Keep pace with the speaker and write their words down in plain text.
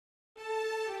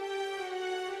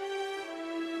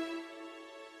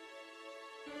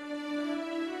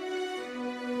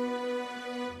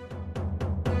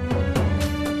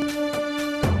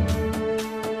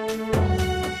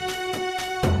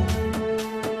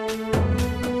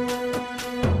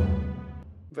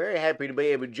happy to be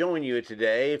able to join you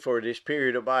today for this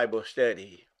period of Bible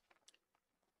study.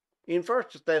 In 1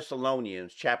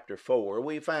 Thessalonians chapter 4,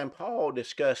 we find Paul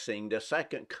discussing the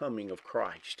second coming of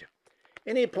Christ.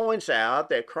 And he points out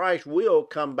that Christ will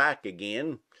come back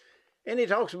again. And he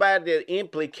talks about the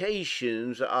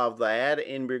implications of that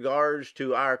in regards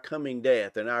to our coming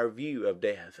death and our view of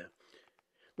death.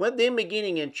 Well, then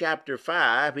beginning in chapter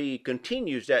 5, he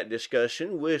continues that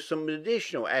discussion with some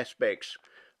additional aspects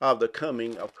of the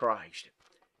coming of Christ.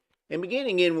 And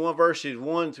beginning in verses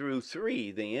 1 through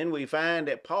 3, then, we find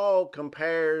that Paul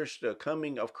compares the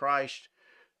coming of Christ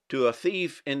to a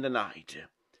thief in the night.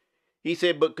 He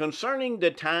said, "But concerning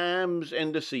the times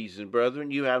and the seasons,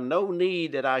 brethren, you have no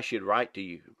need that I should write to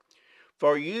you.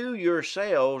 For you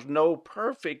yourselves know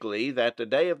perfectly that the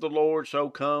day of the Lord so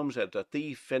comes as a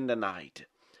thief in the night.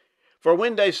 For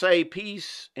when they say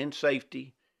peace and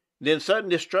safety, then sudden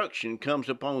destruction comes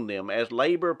upon them, as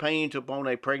labor pains upon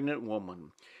a pregnant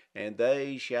woman, and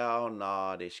they shall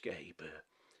not escape."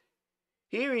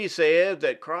 Here he says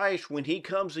that Christ, when he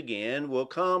comes again, will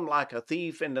come like a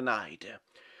thief in the night.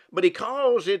 But he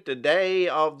calls it the day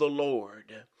of the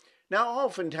Lord. Now,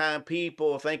 oftentimes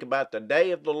people think about the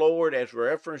day of the Lord as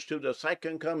reference to the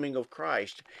second coming of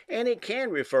Christ, and it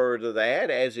can refer to that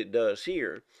as it does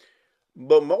here.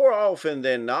 But more often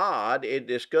than not, it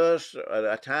discusses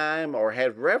a time or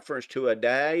has reference to a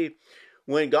day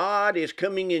when God is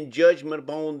coming in judgment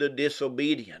upon the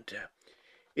disobedient.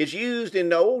 It's used in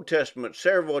the Old Testament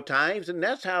several times, and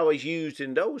that's how it's used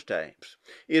in those times.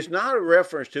 It's not a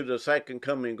reference to the second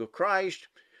coming of Christ,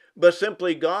 but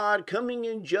simply God coming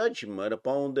in judgment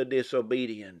upon the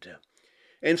disobedient.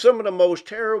 And some of the most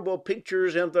terrible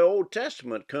pictures in the Old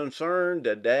Testament concern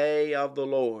the day of the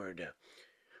Lord.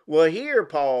 Well, here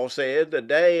Paul said the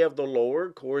day of the Lord,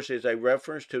 of course, is a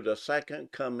reference to the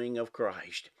second coming of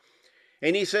Christ.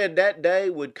 And he said that day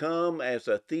would come as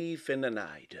a thief in the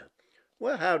night.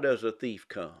 Well, how does a thief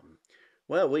come?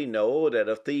 Well, we know that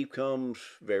a thief comes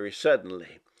very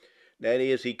suddenly. That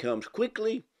is, he comes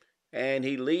quickly and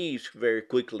he leaves very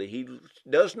quickly. He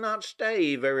does not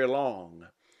stay very long.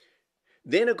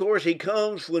 Then, of course, he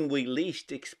comes when we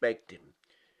least expect him.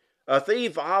 A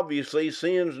thief obviously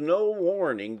sends no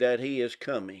warning that he is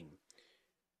coming.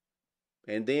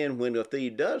 And then when a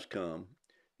thief does come,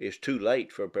 it's too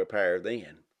late to prepare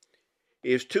then.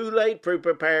 It's too late to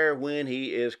prepare when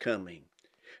he is coming.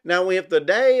 Now, if the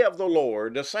day of the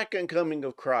Lord, the second coming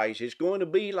of Christ, is going to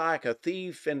be like a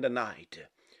thief in the night,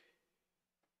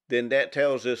 then that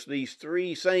tells us these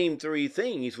same three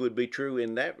things would be true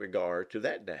in that regard to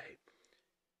that day.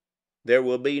 There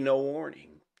will be no warning.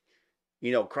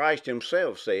 You know, Christ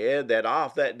himself said that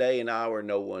of that day and hour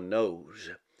no one knows.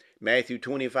 Matthew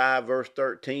 25, verse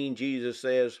 13, Jesus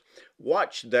says,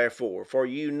 "Watch therefore, for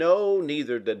you know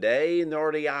neither the day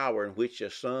nor the hour in which the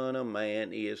Son of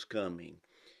Man is coming."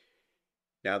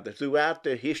 Now, throughout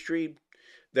the history,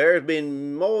 there have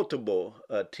been multiple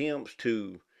attempts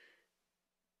to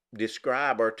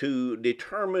describe or to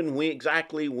determine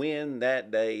exactly when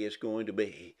that day is going to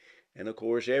be. And of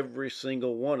course, every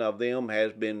single one of them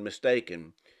has been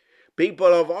mistaken.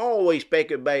 People have always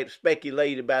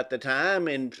speculated about the time,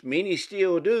 and many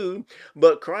still do,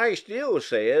 but Christ still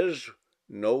says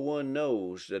no one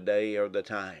knows the day or the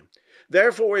time.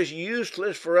 Therefore, it's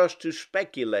useless for us to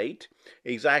speculate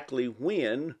exactly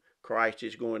when Christ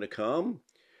is going to come.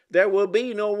 There will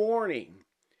be no warning,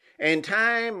 and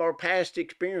time or past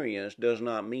experience does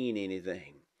not mean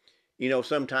anything. You know,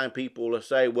 sometimes people will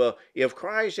say, well, if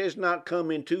Christ has not come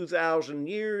in 2,000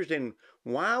 years, then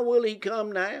why will he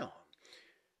come now?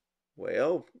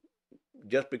 Well,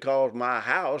 just because my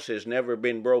house has never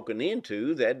been broken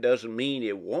into, that doesn't mean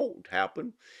it won't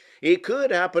happen. It could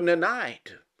happen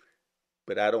tonight,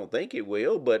 but I don't think it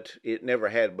will, but it never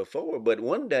had before, but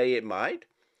one day it might.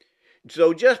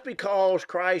 So just because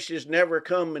Christ has never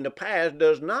come in the past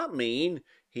does not mean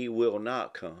he will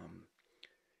not come.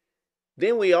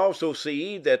 Then we also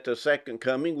see that the second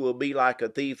coming will be like a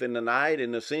thief in the night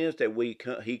in the sense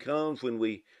that he comes when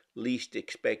we least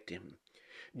expect him.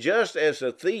 Just as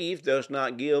a thief does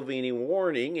not give any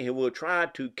warning, he will try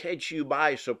to catch you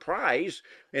by surprise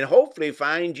and hopefully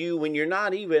find you when you're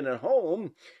not even at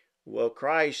home. Well,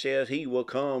 Christ says he will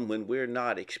come when we're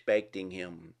not expecting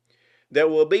him. There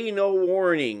will be no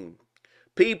warning.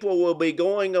 People will be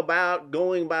going about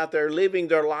living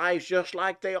their lives just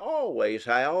like they always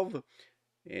have.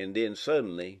 And then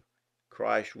suddenly,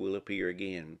 Christ will appear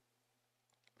again.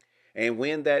 And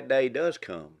when that day does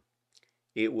come,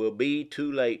 it will be too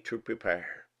late to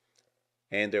prepare,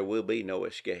 and there will be no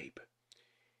escape.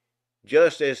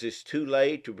 Just as it's too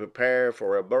late to prepare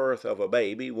for a birth of a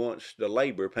baby once the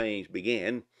labor pains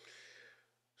begin,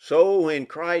 So when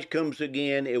Christ comes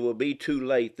again, it will be too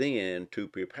late then to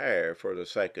prepare for the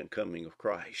second coming of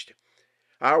Christ.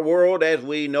 Our world as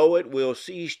we know it will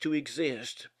cease to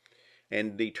exist,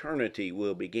 and eternity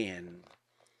will begin.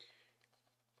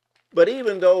 But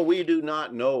even though we do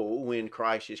not know when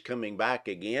Christ is coming back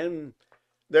again,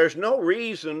 there's no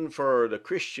reason for the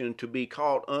Christian to be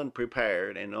caught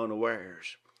unprepared and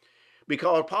unawares.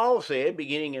 Because Paul said,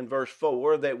 beginning in verse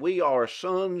 4, that we are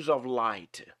sons of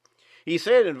light. He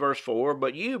said in verse 4,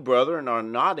 "But you, brethren, are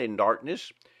not in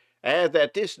darkness, as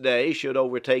that this day should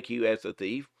overtake you as a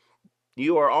thief.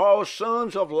 You are all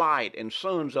sons of light and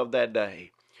sons of that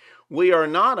day. We are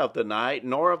not of the night,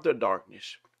 nor of the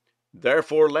darkness.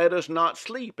 Therefore let us not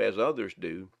sleep as others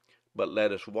do, but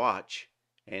let us watch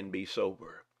and be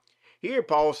sober." Here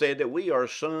Paul said that we are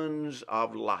sons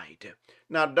of light.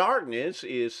 Now darkness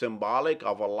is symbolic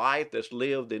of a life that's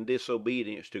lived in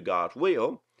disobedience to God's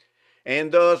will.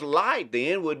 And thus light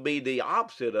then would be the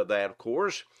opposite of that, of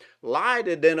course. Light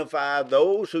identifies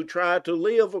those who try to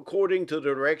live according to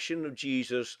the direction of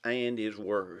Jesus and his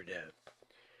word.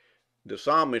 The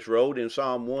psalmist wrote in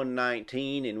Psalm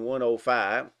 119 and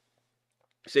 105,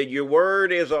 said, "Your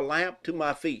word is a lamp to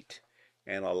my feet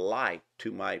and a light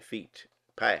to my feet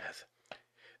path."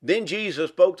 Then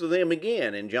Jesus spoke to them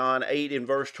again in John 8 and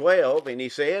verse 12, and he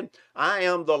said, "I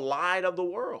am the light of the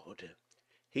world.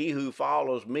 He who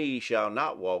follows me shall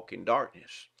not walk in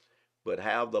darkness, but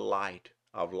have the light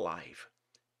of life."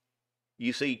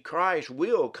 You see, Christ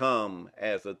will come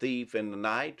as a thief in the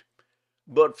night,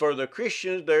 but for the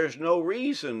Christians, there's no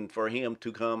reason for him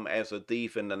to come as a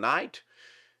thief in the night,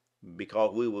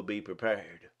 because we will be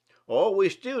prepared. Oh, we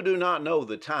still do not know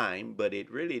the time, but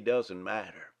it really doesn't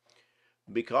matter,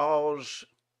 because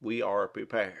we are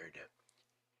prepared.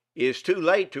 It's too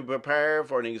late to prepare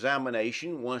for an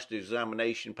examination once the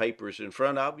examination paper is in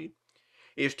front of you.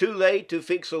 It's too late to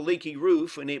fix a leaky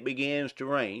roof when it begins to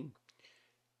rain.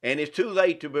 And it's too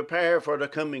late to prepare for the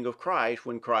coming of Christ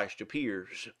when Christ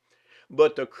appears.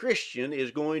 But the Christian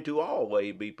is going to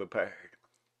always be prepared.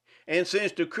 And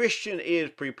since the Christian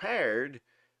is prepared,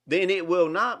 then it will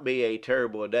not be a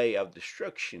terrible day of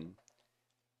destruction,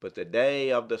 but the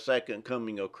day of the second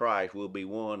coming of Christ will be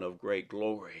one of great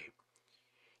glory.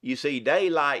 You see,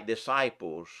 daylight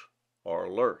disciples are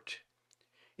alert.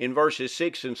 In verses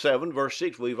 6 and 7, verse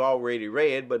 6 we've already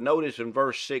read, but notice in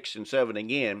verse 6 and 7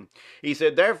 again, he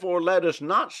said, "Therefore let us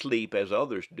not sleep as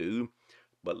others do,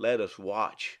 but let us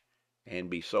watch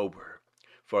and be sober.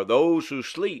 For those who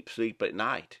sleep, sleep at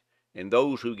night, and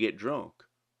those who get drunk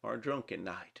are drunk at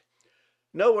night."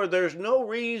 No, there's no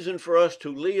reason for us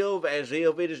to live as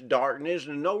if it is darkness,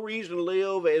 and no reason to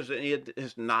live as it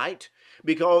is night,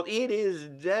 because it is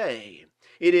day.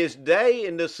 It is day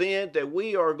in the sense that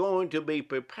we are going to be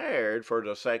prepared for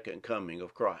the second coming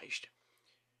of Christ.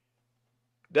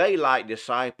 Daylight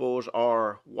disciples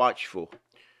are watchful.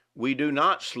 We do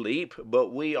not sleep, but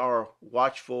we are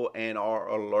watchful and are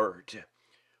alert.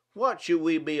 What should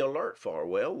we be alert for?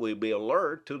 Well, we be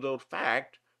alert to the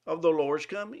fact of the Lord's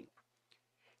coming.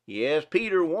 Yes,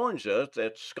 Peter warns us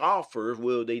that scoffers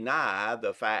will deny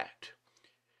the fact.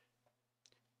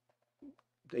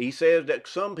 He says that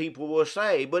some people will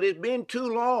say, "But it's been too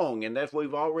long," and that's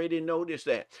we've already noticed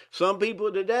that. Some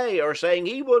people today are saying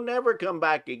he will never come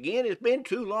back again. It's been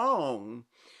too long.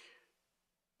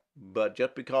 But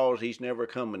just because he's never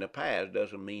come in the past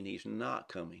doesn't mean he's not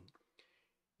coming.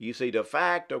 You see, the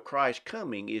fact of Christ's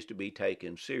coming is to be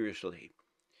taken seriously.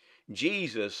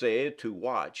 Jesus said to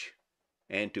watch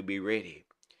and to be ready.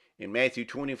 In Matthew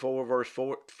 24, verse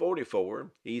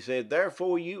 44, he said,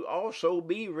 "Therefore you also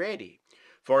be ready,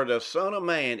 for the Son of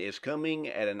Man is coming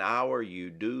at an hour you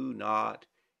do not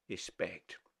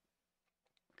expect."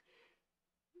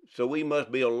 So we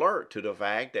must be alert to the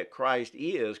fact that Christ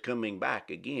is coming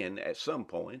back again at some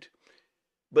point,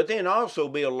 but then also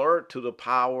be alert to the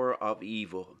power of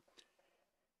evil.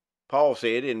 Paul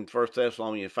said in 1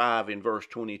 Thessalonians 5 in verse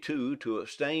 22 to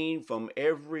abstain from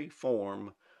every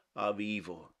form of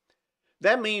evil.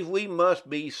 That means we must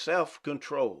be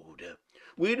self-controlled.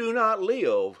 We do not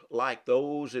live like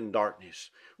those in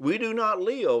darkness. We do not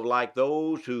live like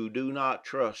those who do not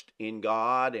trust in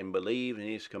God and believe in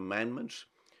his commandments.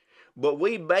 But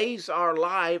we base our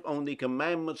life on the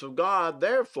commandments of God.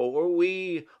 Therefore,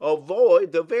 we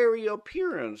avoid the very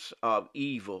appearance of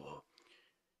evil.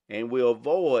 And we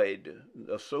avoid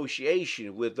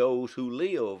association with those who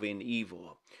live in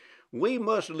evil. We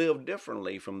must live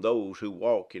differently from those who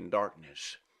walk in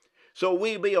darkness. So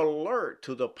we be alert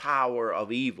to the power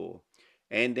of evil,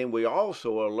 and then we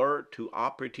also alert to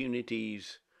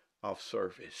opportunities of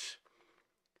service.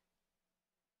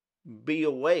 Be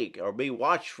awake or be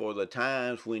watchful for the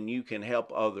times when you can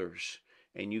help others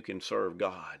and you can serve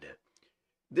God.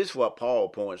 This is what Paul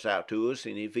points out to us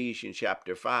in Ephesians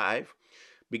chapter 5,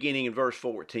 beginning in verse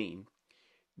 14.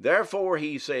 Therefore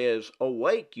he says,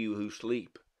 awake you who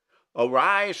sleep,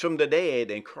 arise from the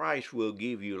dead, and Christ will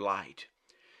give you light.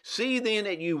 See then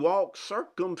that you walk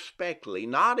circumspectly,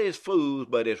 not as fools,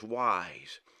 but as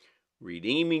wise,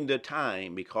 redeeming the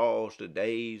time, because the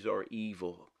days are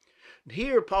evil.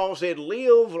 Here Paul said,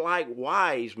 live like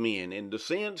wise men, in the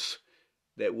sense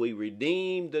that we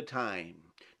redeem the time.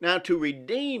 Now, to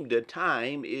redeem the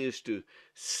time is to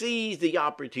seize the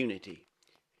opportunity,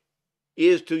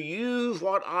 is to use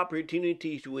what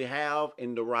opportunities we have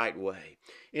in the right way.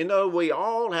 In other words, we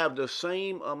all have the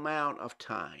same amount of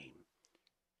time,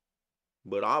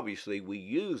 but obviously we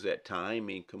use that time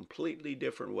in completely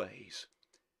different ways.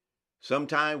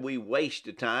 Sometimes we waste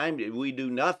the time, we do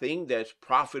nothing that's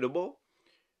profitable.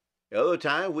 Other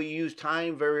times we use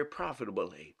time very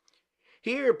profitably.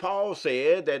 Here Paul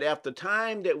said that at the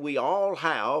time that we all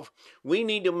have, we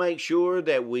need to make sure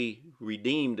that we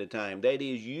redeem the time. That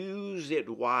is, use it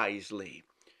wisely.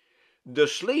 The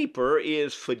sleeper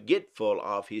is forgetful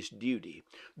of his duty.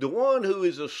 The one who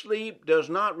is asleep does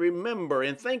not remember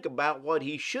and think about what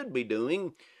he should be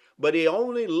doing, but he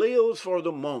only lives for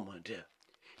the moment.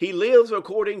 He lives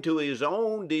according to his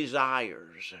own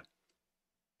desires.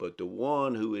 But the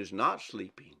one who is not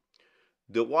sleeping,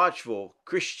 the watchful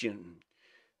Christian,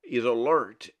 is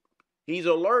alert. He's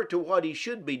alert to what he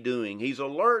should be doing. He's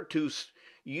alert to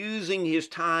using his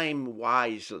time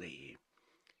wisely.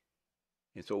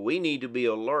 And so we need to be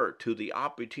alert to the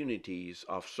opportunities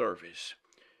of service,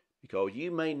 because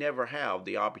you may never have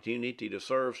the opportunity to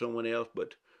serve someone else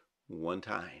but one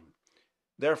time.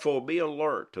 Therefore, be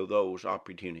alert to those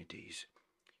opportunities.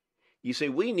 You see,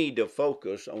 we need to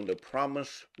focus on the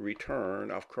promised return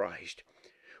of Christ.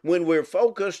 When we're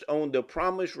focused on the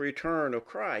promised return of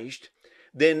Christ,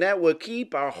 then that will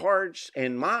keep our hearts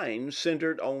and minds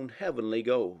centered on heavenly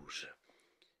goals.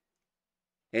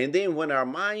 And then when our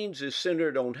minds is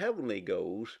centered on heavenly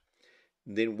goals,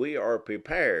 then we are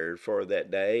prepared for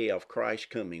that day of Christ's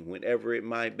coming, whenever it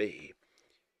might be.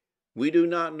 We do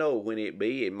not know when it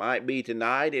be. It might be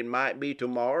tonight, it might be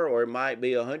tomorrow, or it might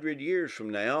be 100 years from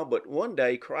now. But one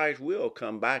day Christ will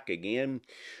come back again.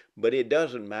 But it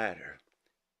doesn't matter,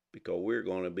 because we're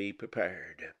going to be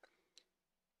prepared.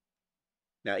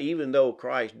 Now, even though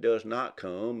Christ does not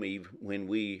come even when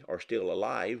we are still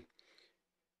alive,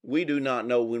 we do not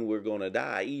know when we're going to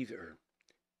die either.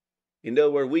 In other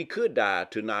words, we could die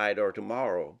tonight or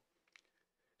tomorrow.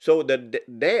 So the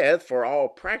death, for all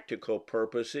practical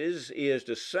purposes, is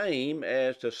the same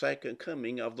as the second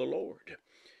coming of the Lord.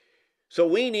 So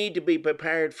we need to be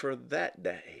prepared for that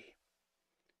day.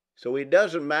 So it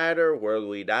doesn't matter whether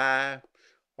we die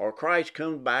or Christ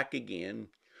comes back again.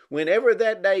 Whenever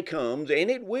that day comes, and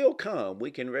it will come,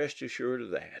 we can rest assured of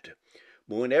that.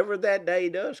 But whenever that day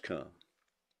does come,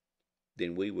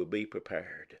 then we will be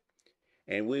prepared,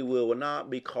 and we will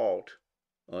not be caught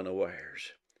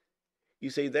unawares. You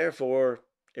see, therefore,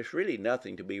 it's really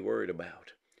nothing to be worried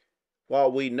about.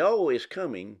 While we know it's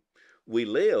coming, we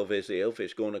live as if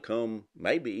it's going to come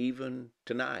maybe even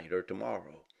tonight or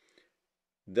tomorrow.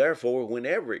 Therefore,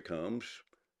 whenever it comes,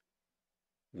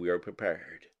 we are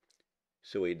prepared.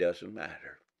 So it doesn't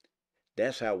matter.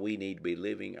 That's how we need to be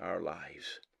living our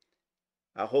lives.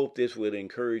 I hope this will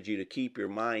encourage you to keep your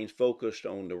minds focused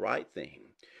on the right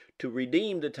thing, to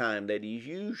redeem the time, that is,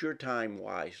 use your time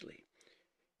wisely,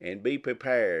 and be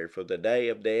prepared for the day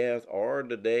of death or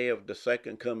the day of the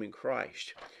second coming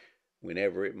Christ,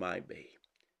 whenever it might be.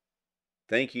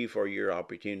 Thank you for your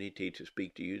opportunity to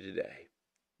speak to you today.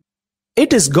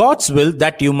 It is God's will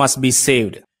that you must be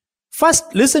saved.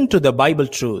 First, listen to the Bible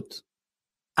truth,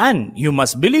 and you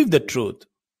must believe the truth.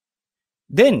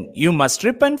 Then you must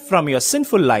repent from your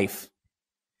sinful life.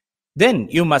 Then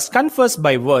you must confess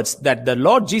by words that the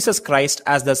Lord Jesus Christ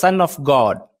as the Son of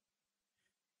God.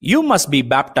 You must be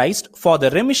baptized for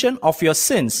the remission of your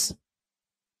sins.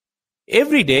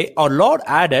 Every day our Lord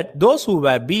added those who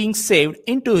were being saved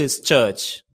into His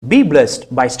church. Be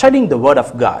blessed by studying the Word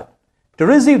of God. To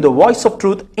receive the Voice of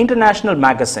Truth International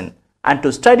Magazine and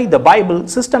to study the Bible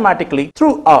systematically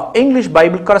through our English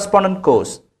Bible Correspondent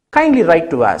course, kindly write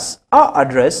to us. Our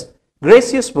address,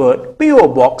 Gracious Word, P.O.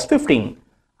 Box 15,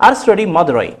 Arasaradi,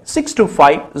 Madurai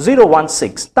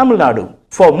 625016, Tamil Nadu.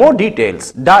 For more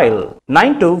details, dial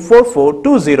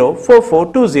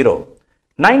 9244204420,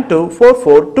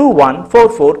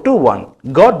 9244214421.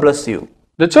 God bless you.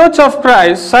 The Church of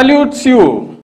Christ salutes you.